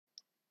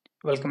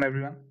Welcome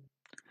everyone.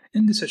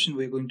 In this session,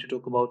 we're going to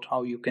talk about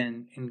how you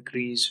can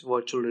increase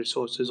virtual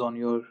resources on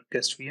your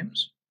guest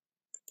VMs.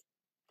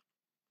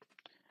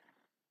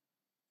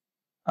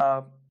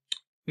 Uh,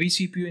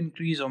 vCPU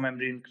increase or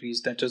memory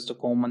increase, that is the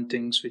common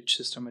things which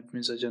system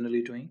admins are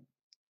generally doing.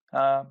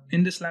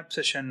 In this lab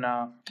session,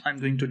 I'm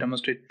going to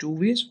demonstrate two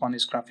ways. One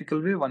is graphical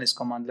way, one is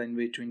command line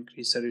way to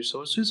increase the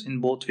resources.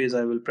 In both ways,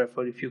 I will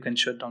prefer if you can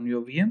shut down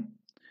your VM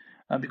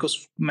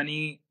because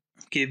many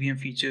KVM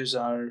features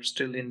are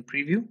still in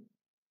preview.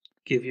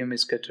 KVM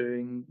is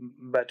getting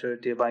better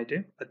day by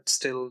day, but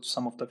still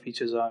some of the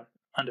features are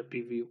under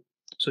preview.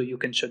 So you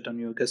can shut down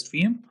your guest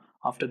VM.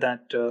 After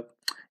that,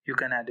 you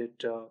can edit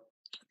the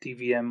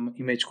VM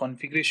image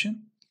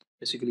configuration,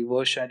 basically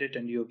virsh edit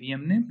and your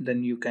VM name.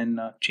 Then you can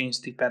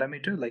change the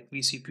parameter like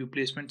vCPU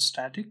placement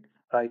static.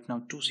 Right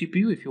now 2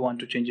 CPU. If you want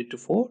to change it to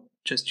 4,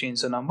 just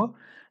change the number.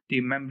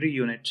 The memory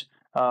unit,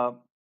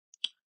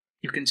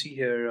 you can see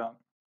here,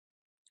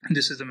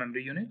 this is the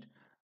memory unit.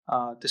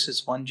 This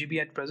is 1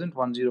 GB at present,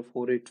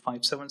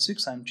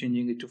 1048576. I'm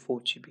changing it to 4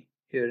 GB.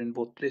 Here in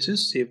both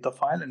places, save the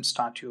file and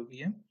start your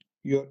VM.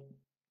 Your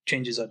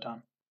changes are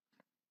done.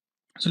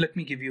 So let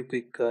me give you a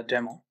quick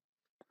demo.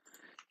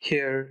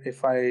 Here,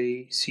 if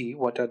I see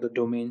what are the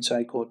domains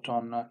I got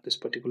on this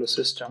particular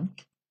system,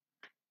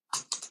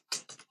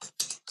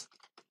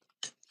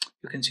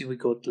 you can see we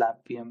got lab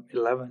VM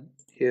 11.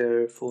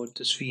 Here for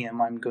this VM,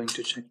 I'm going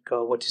to check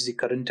what is the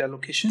current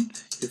allocation.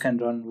 You can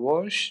run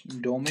virsh,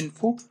 dom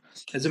info.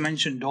 As I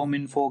mentioned, dom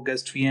info,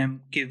 guest VM,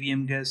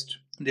 KVM guest,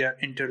 they are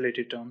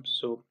interrelated terms,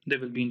 so they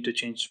will be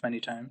interchanged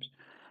many times.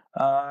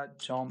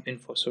 Dom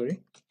info,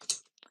 sorry.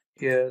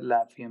 Here,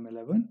 lab VM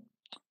 11.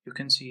 You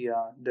can see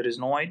there is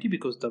no ID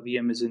because the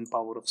VM is in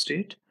power of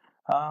state.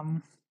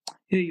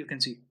 Here you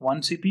can see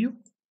 1 CPU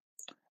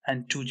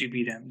and 2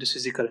 GB RAM. This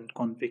is the current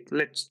config.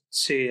 Let's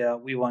say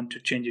we want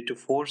to change it to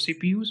 4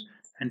 CPUs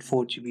and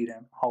 4 GB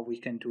RAM. How we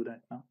can do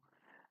that now?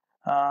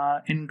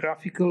 In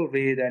graphical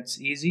way,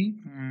 that's easy.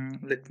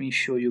 Let me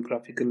show you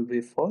graphical way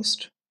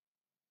first.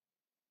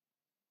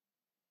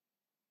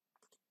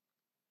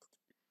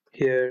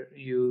 Here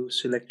you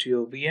select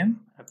your VM,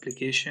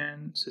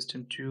 application,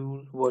 system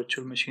tool,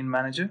 virtual machine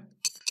manager.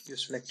 You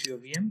select your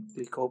VM,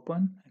 click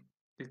open,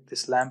 click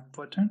this lamp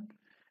button.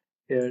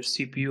 Here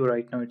CPU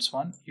right now it's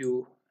 1.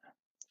 You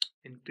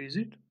increase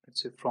it.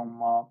 Let's say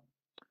from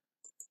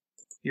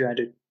you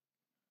added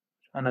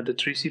another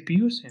 3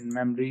 CPUs in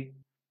memory.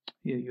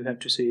 Here you have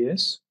to say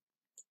yes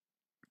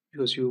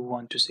because you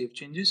want to save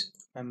changes.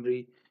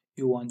 Memory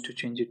you want to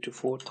change it to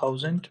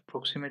 4000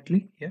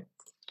 approximately. Yeah,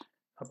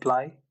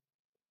 apply,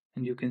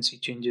 and you can see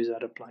changes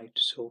are applied.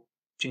 So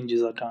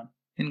changes are done.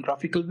 In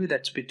graphical way,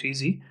 that's a bit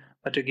easy,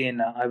 but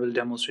again I will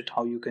demonstrate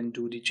how you can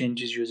do the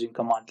changes using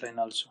command line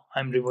also.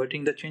 I'm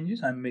reverting the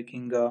changes. I'm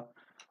making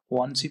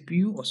one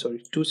CPU, or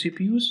sorry, 2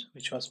 CPUs,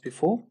 which was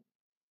before.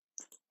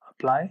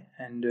 Apply,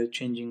 and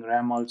changing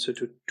RAM also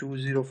to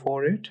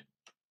 2048.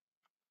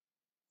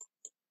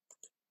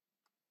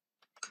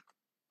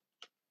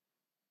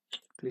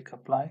 Click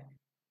apply.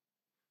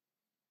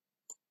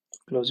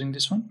 Closing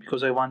this one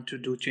because I want to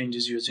do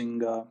changes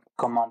using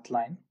command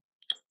line.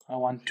 I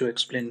want to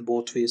explain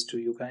both ways to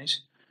you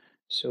guys.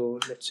 So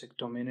let's check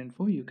domain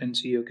info. You can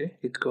see, okay,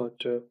 it got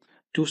 2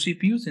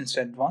 CPUs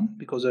instead 1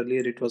 because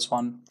earlier it was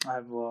 1.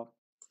 I've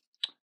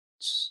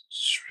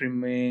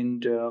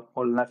remained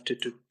or left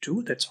it to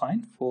 2. That's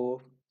fine.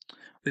 For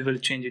we will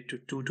change it to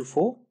 2 to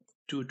 4,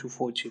 2 to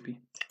 4 GB.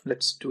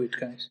 Let's do it,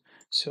 guys.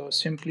 So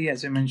simply,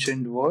 as I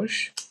mentioned,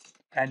 virsh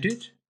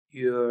edit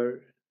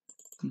your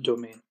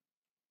domain.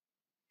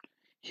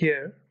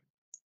 Here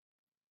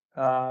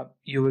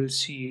you will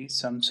see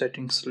some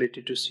settings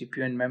related to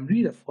CPU and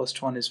memory. The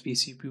first one is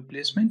vCPU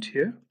placement.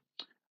 Here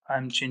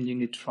I'm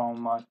changing it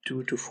from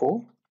 2 to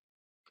 4,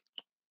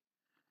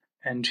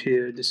 and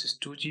here this is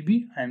 2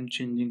 GB. I'm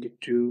changing it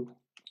to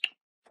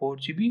 4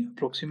 GB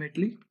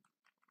approximately.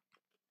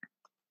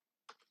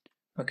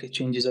 Okay,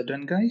 changes are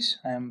done, guys.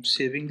 I am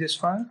saving this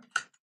file.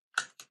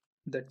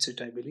 That's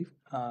it, I believe.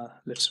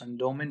 Let's run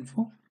dom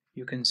info.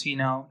 You can see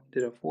now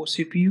there are 4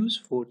 CPUs,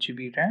 4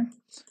 GB RAM,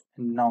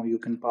 and now you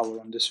can power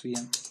on this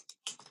VM.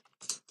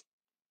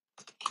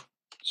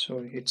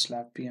 Sorry, it's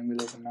lab VM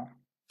 11 now.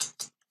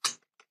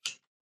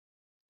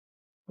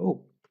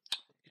 Oh,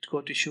 it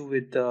got issue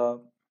with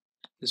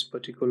this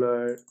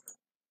particular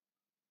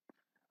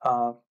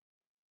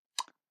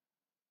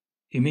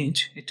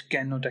image. It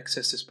cannot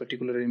access this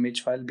particular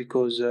image file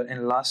because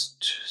in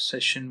last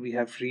session we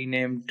have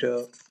renamed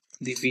the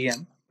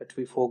VM, but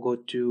we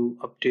forgot to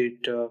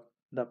update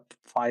the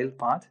file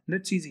path.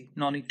 That's easy,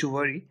 no need to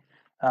worry.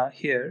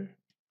 Here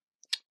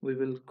we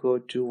will go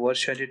to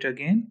virsh edit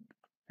again,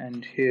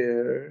 and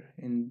here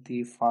in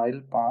the file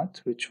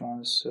path, which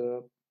was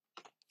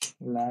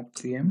lab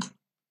VM,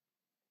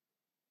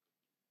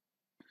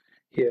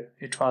 here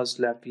it was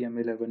lab VM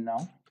 11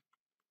 now.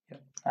 Yeah,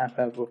 I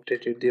have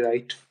updated the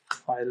right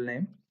file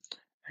name,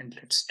 and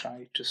let's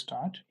try to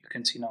start. You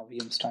can see now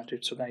VM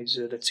started. So guys,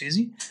 that's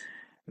easy.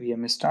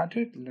 VM is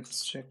started.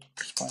 Let's check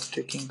by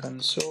taking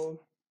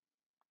console,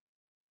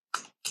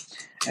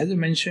 As I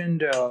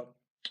mentioned,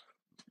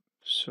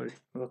 sorry,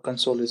 the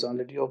console is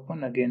already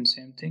open. Again,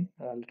 same thing.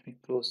 Let me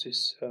close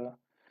this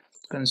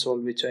console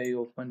which I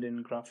opened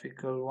in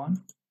graphical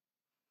one.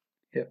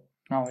 Yeah,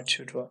 now it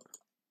should work.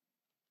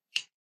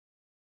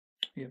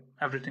 Yeah,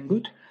 everything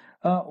good.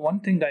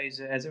 One thing, guys,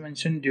 as I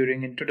mentioned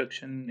during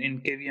introduction,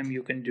 in KVM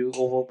you can do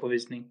over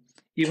provisioning.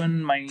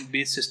 Even my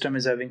base system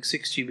is having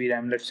 6 GB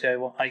RAM. Let's say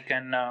I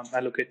can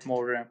allocate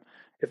more RAM.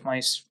 If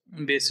my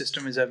base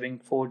system is having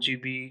 4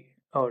 GB,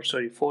 or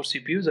sorry, 4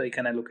 CPUs, I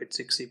can allocate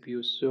 6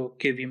 CPUs. So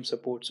KVM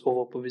supports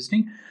over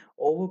provisioning.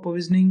 Over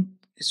provisioning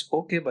is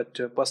okay, but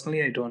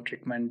personally I don't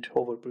recommend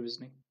over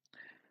provisioning.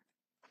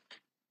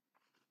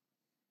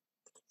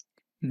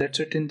 That's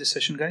it in this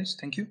session, guys.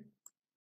 Thank you.